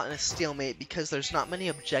kind of caught in a stalemate because there's not many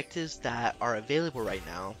objectives that are available right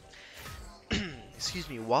now. Excuse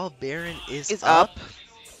me, while Baron is Is up, up.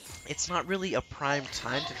 it's not really a prime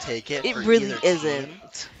time to take it It for really either team.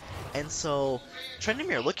 isn't. And so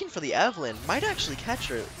Trendemir looking for the Evelyn might actually catch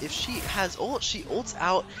her. If she has ult, she ults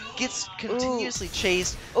out, gets Ooh. continuously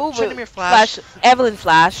chased. Oh, but Trendemir flash, flash. Evelyn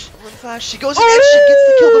flash. Evelyn flash, she goes in and she gets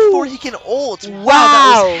the kill before Oh! he can ult. Wow, that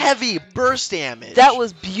was Wow. heavy burst That damage.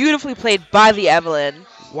 was beautifully played by the Evelyn.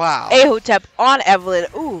 Wow. Ahotep on Evelyn.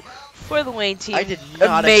 Ooh, for the Wayne I team, did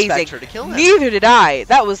not expect amazing. her to kill him. Neither did I.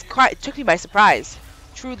 That was quite, it took me by surprise.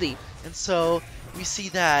 Truly. And so we see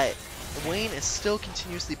that Wayne is still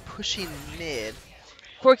continuously pushing mid.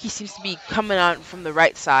 Corky seems to be coming on from the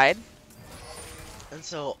right side. And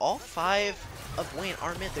so all 5 of Wayne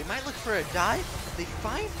are mid. They might look for a dive. They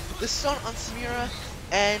find the stun on Samira,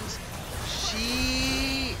 and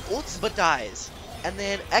she ults but dies. And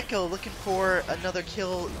then Echo looking for another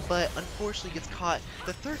kill, but unfortunately gets caught.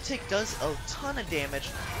 The third tick does a ton of damage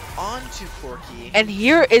onto Corky. And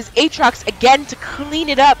here is Aatrox again to clean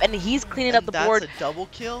it up, and he's cleaning up And the that's board. a double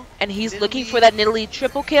kill. And he's looking Nidalee, for that Nidalee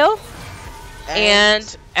triple kill. And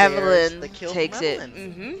there's Evelyn the kill takes from it.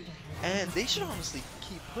 Evelyn. And they should honestly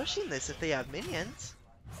keep pushing this if they have minions.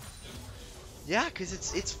 Yeah, because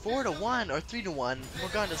it's 4-1 or 3-1.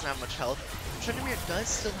 Morgan doesn't have much health. Trendemir does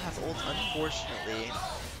still have ult, unfortunately,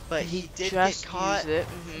 but he did just get caught. used it.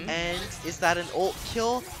 And is that an ult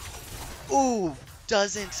kill? Ooh,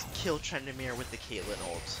 doesn't kill Trendemir with the Caitlyn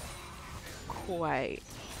ult. Quite.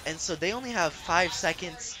 And so they only have 5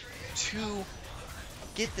 seconds to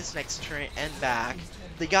get this next turret and back.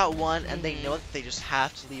 They got one, and they know that they just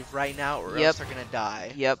have to leave right now, or else they're gonna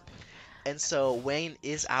die. Yep. And so Wayne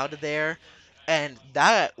is out of there, and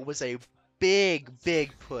that was a big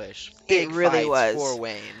push. It Big really fights was. for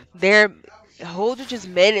Wayne. Their Holdrege's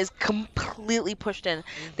mid is completely pushed in.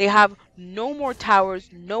 They have no more towers,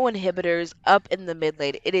 no inhibitors up in the mid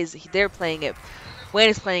lane. They're playing it. Wayne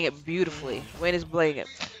is playing it beautifully. Wayne is playing it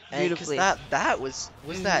And because beautifully. that was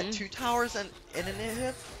that 2 towers and an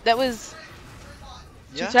inhib? That was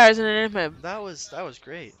two Yeah, towers and an inhib. that was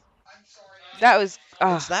great. That was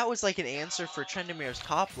And so that was like an answer for Trendemir's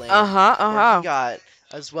top lane, uh-huh, where he uh-huh. got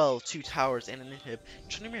as well 2 towers and an inhib.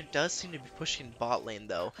 Trendemir does seem to be pushing bot lane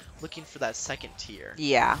though, looking for that second tier.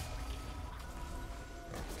 Yeah.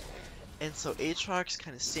 And so Aatrox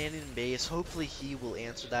kind of standing in base. Hopefully he will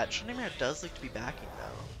answer that. Trendemir does look to be backing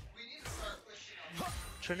though.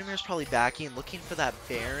 Trendemir's probably backing, looking for that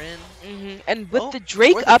Baron. And with Oh, the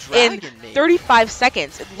Drake or the up in dragon, maybe. 35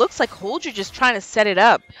 seconds, it looks like Holdrege just trying to set it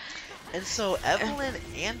up. And so Evelyn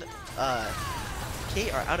and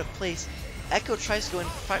Kate are out of place. Echo tries to go in,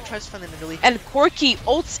 tries to find the Nidalee. And Corky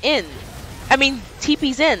ults in. I mean,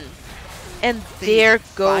 TP's in. And They there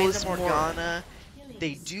find goes the more. Morgana.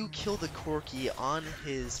 They do kill the Corky on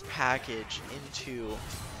his package into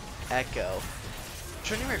Echo.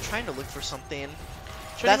 Trendemir trying to look for something.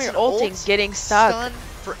 That's Trendemir an ulting, ult getting stuck. stun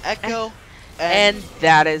for Echo. And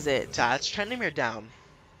that is it. That's Trendemir down.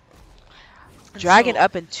 And Dragon so,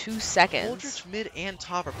 up in 2 seconds. Holdrege mid and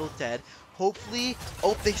top are both dead. Hopefully,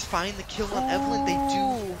 oh, they find the kill on Evelyn. They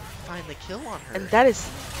do Ooh. find the kill on her. And that is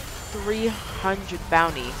 300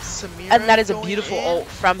 bounty. Samira And that is a going beautiful in. ult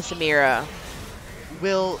from Samira.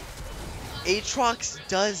 Will Aatrox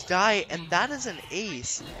does die, and that is an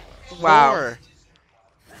ace Wow.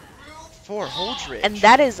 for Holdrege. And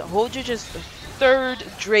that is Holdrege's third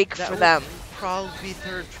Drake that for would them. probably be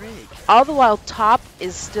third Drake. All the while, top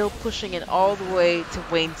is still pushing it all the way to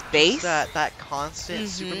Wayne's base. That constant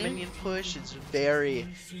super Mhm. minion push is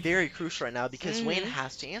very crucial right now because Wayne Mhm.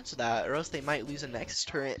 has to answer that, or else they might lose a next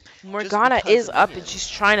turret. Morgana because is of up and minions. she's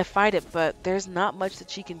trying to fight it, but there's not much that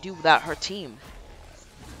she can do without her team.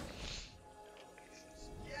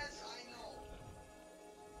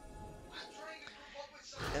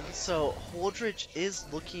 And so Holdrege is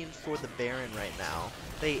looking for the Baron right now.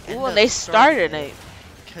 They end Ooh, up and they started it it.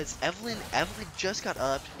 because Evelyn just got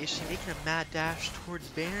up. Is she making a mad dash towards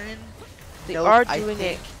Baron? They Nope. are I doing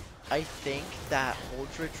it. think that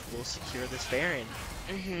Holdrege will secure this Baron.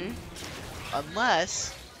 Mhm.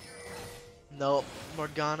 Unless, nope,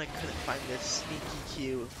 Morgana couldn't find this sneaky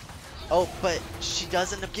Q. Oh, but she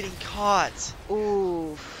does end up getting caught.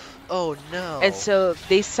 Ooh. Oh And no. so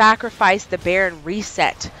they sacrificed the Baron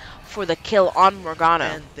reset for the kill on Morgana.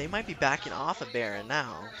 And they might be backing off of Baron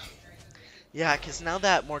now. Yeah, because now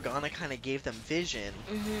that Morgana kind of gave them vision,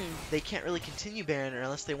 Mhm. they can't really continue Baron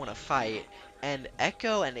unless they want to fight. And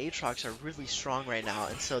Echo and Aatrox are really strong right now,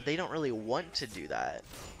 and so they don't really want to do that.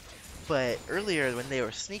 But earlier when they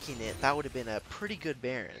were sneaking it, that would have been a pretty good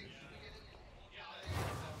Baron.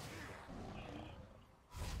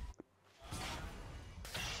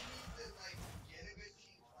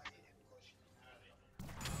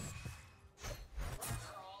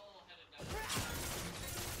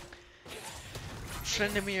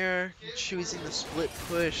 Trendemir choosing the split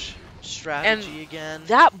push And strategy again.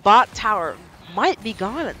 that bot tower might be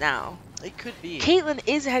gone now. It could be. Caitlyn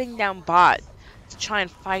is heading down bot to try and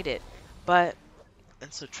fight it, but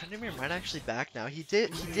And so Trendemir might actually back now. He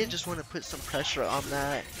did just want to put some pressure on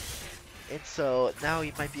that. And so now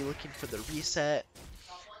he might be looking for the reset.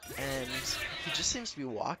 And he just seems to be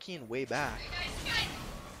walking way back.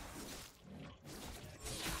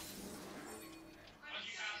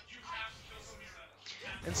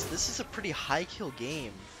 And so this is a pretty high kill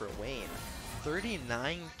game for Wayne.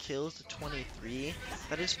 39 kills to 23.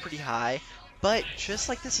 That is pretty high. But just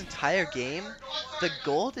like this entire game, the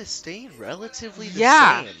gold is staying relatively the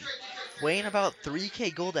yeah. same. Wayne about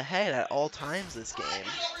 3k gold ahead at all times this game.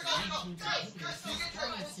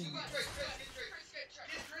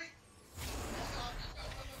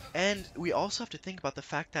 And we also have to think about the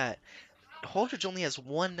fact that Holdrege only has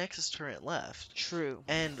one Nexus turret left. True.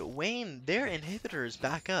 And Wayne, their inhibitor is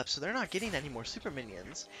back up, so they're not getting any more super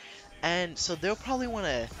minions. And so they'll probably want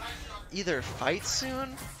to either fight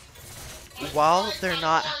soon while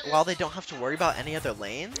they don't have to worry about any other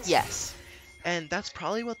lanes. Yes. And that's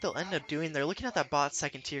probably what they'll end up doing. They're looking at that bot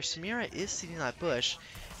second tier. Samira is sitting in that bush.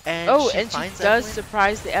 And Oh, she and she finds does Evelyn.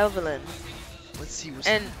 surprise the Evelyn. Let's see.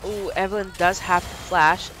 And ooh, Evelyn does have to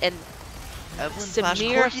flash, and Evelyn flashed.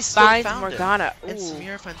 Samir Corki still finds found him. Morgana. And Ooh.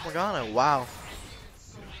 Samira finds Morgana. Wow.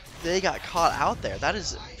 They got caught out there. That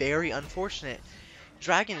is very unfortunate.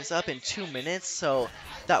 Dragon is up in 2 minutes, so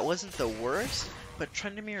that wasn't the worst. But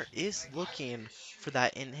Trendemir is looking for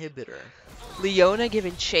that inhibitor. Leona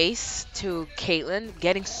giving chase to Caitlyn,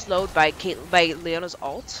 getting slowed by Leona's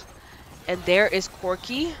ult. And there is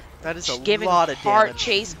Corki. That is a giving lot of hard damage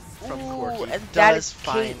chase from Ooh, Corki. and that Does is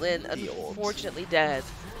find Caitlyn, the ult. unfortunately dead.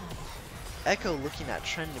 Echo looking at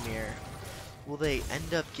Trendemir. Will they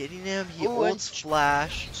end up getting him? He Ooh, and ult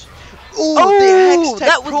splashed. Oh, the Hex Tech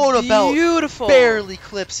that was Chrono Belt beautiful. barely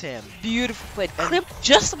clips him. Beautifully played. And Clipped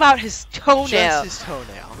just about his toenail. Just his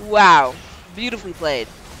toenail. Wow. Beautifully played.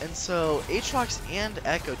 And so Aatrox and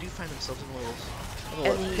Echo do find themselves in a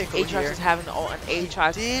little And pickle Aatrox here. is having the ult, and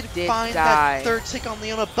Aatrox Did did find die. that third tick on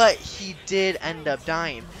Leona, but he did end up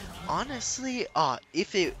dying. Honestly,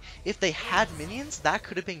 if they had minions, that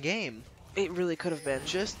could have been game. It really could have been.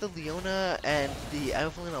 Just the Leona and the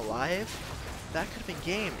Evelyn alive, that could have been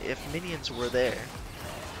game if minions were there.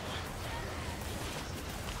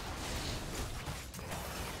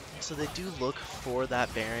 So they do look for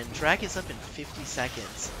that Baron. Drag is up in 50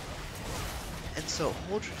 seconds. And so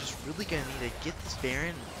Holdrege is really going to need to get this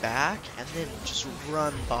Baron back and then just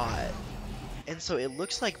run bot. And so it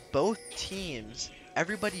looks like both teams,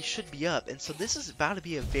 everybody should be up. And so this is about to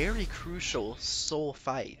be a very crucial soul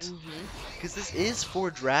fight. Because this is for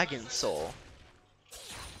Dragon Soul.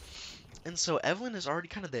 And so Evelyn is already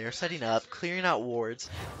kind of there, setting up, clearing out wards.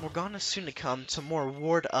 Morgana's soon to come to more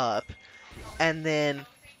ward up. And then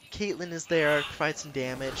Caitlyn is there, provide some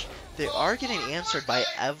damage. They are getting answered by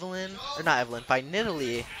by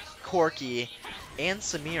Nidalee, Corki, and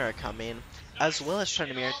Samira coming, as well as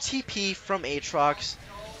Trendemir. TP from Aatrox.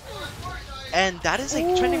 And that is a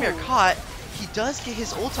Trendemir caught. He does get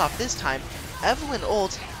his ult off this time. Evelyn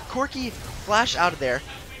ult, Corki flash out of there.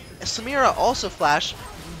 Samira also flash.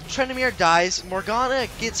 Trendemir dies. Morgana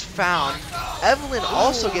gets found. Evelyn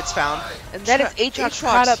also gets found. And that is Aatrox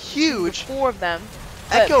caught up huge. To the 4 of them.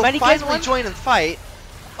 Echo But he finally gets one. joined in the fight.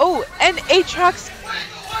 Oh, and Aatrox.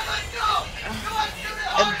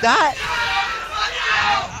 And that...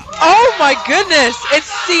 Oh my goodness! It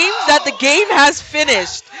seems that the game has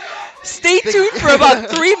finished. Stay tuned for about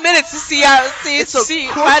 3 minutes to see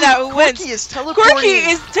find out who wins. Corki is teleporting,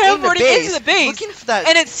 into the base, looking for that,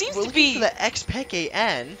 and it seems to looking be for the X-Peke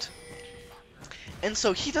end. And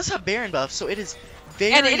so he does have Baron buff, so it is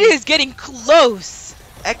And it very is getting close.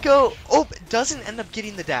 Echo. Oh, doesn't end up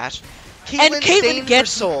getting the dash. And Caitlyn Caitlyn staying for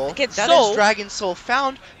gets Soul. That is Soul. Dragon Soul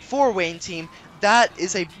found for Wayne team. That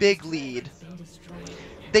is a big lead.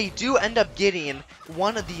 They do end up getting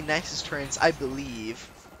one of the Nexus turrets, I believe.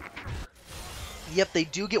 Yep, they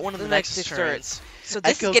do get one of The the next Nexus six turrets. turrets. So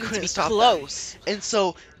this is Echo getting to couldn't be stop them. close. And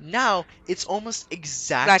so now it's almost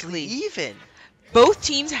exactly Exactly. even. Both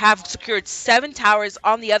teams have secured 7 towers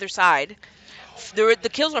on the other side. The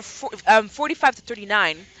kills are 45 to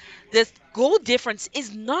 39. The goal difference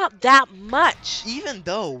is not that much. Even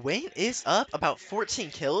though Wayne is up about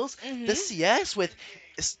 14 kills, the Hmm. CS with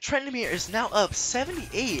Trendemir is now up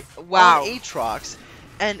 78 on Wow. Aatrox,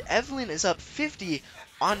 and Evelyn is up 50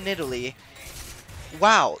 on Nidalee.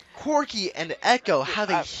 Wow, Corki and Echo have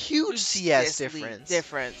a huge CS difference.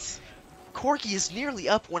 Difference. Corki is nearly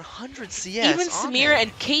up 100 CS Even on Samira him.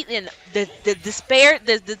 and Caitlyn,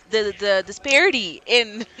 the disparity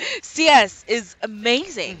in CS is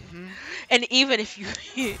amazing. Hmm. And even if you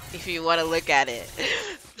if you want to look at it,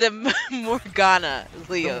 the Morgana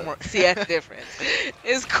The Leo more CS difference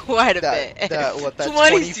is quite a that bit. that 20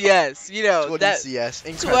 20 CS, you know 20 that CS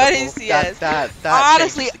 20 incredible. CS. That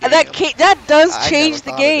Honestly, changes the game. that does I never change the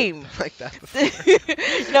thought of it game. like that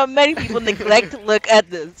before. Many people neglect to look at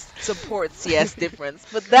the support CS difference,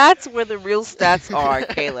 but that's where the real stats are,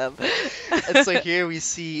 Caleb. And so here we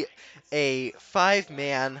see a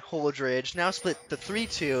 5-man Holdrege, now split the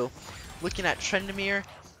 3-2, looking at Trendemir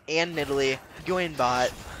and Nidalee going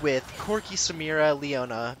bot with Corki, Samira,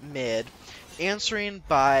 Leona mid, answering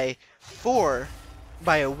by a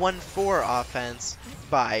 1-4 offense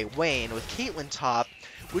by Wayne with Caitlyn top,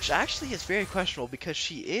 which actually is very questionable because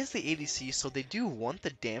she is the ADC, so they do want the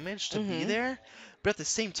damage to be Hmm. there, but at the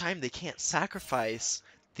same time they can't sacrifice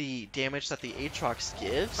the damage that the Aatrox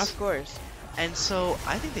gives. Of course. And so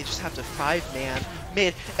I think they just have to 5-man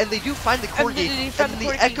mid, and they do find the And Corgi, did he and find then the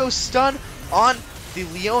the Corgi? Echo stun on the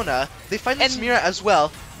Leona. They find the And Samira as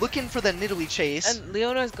well, looking for the Nidalee chase. and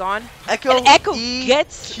Leona's gone. Echo, And Echo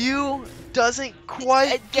gets EQ doesn't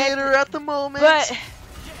quite get her at the moment. but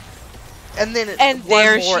And then and one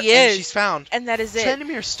there more, she and is. she's found. And that is it.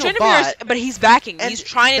 Trendemir's still Trendemir's, bot, but he's backing. and He's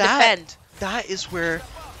trying to that- defend. that is where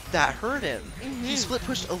that hurt him. He Mhm. split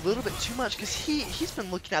pushed a little bit too much because he's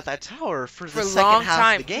been looking at that tower for For the a second long half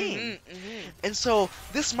time. of the game. Mhm. And so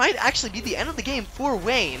this might actually be the end of the game for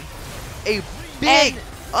Wayne. A big And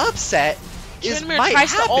upset is Trendemir might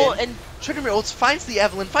tries to ult happen. and Trendemir ults, finds the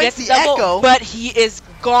Evelyn, finds gets the double, Echo, but he is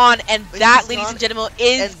gone. And But that, he's ladies gone, and gentlemen,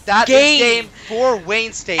 is and that is game for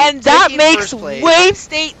Wayne State. And that taking makes first place. Wayne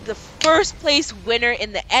State the first place winner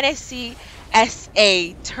in the NSC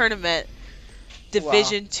SA tournament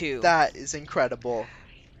Division 2. That is incredible.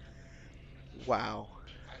 Wow.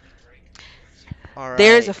 All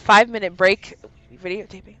There's a right. 5-minute break.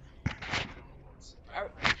 Videotaping.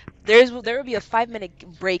 There will be a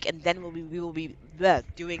 5-minute break, and then we will be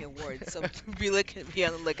doing awards. So be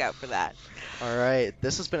on the lookout for that. All right.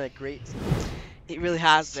 This has been a great It really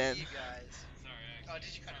has see been. you guys. Oh,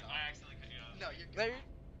 did you cut it off? I accidentally cut you off. No, you're good.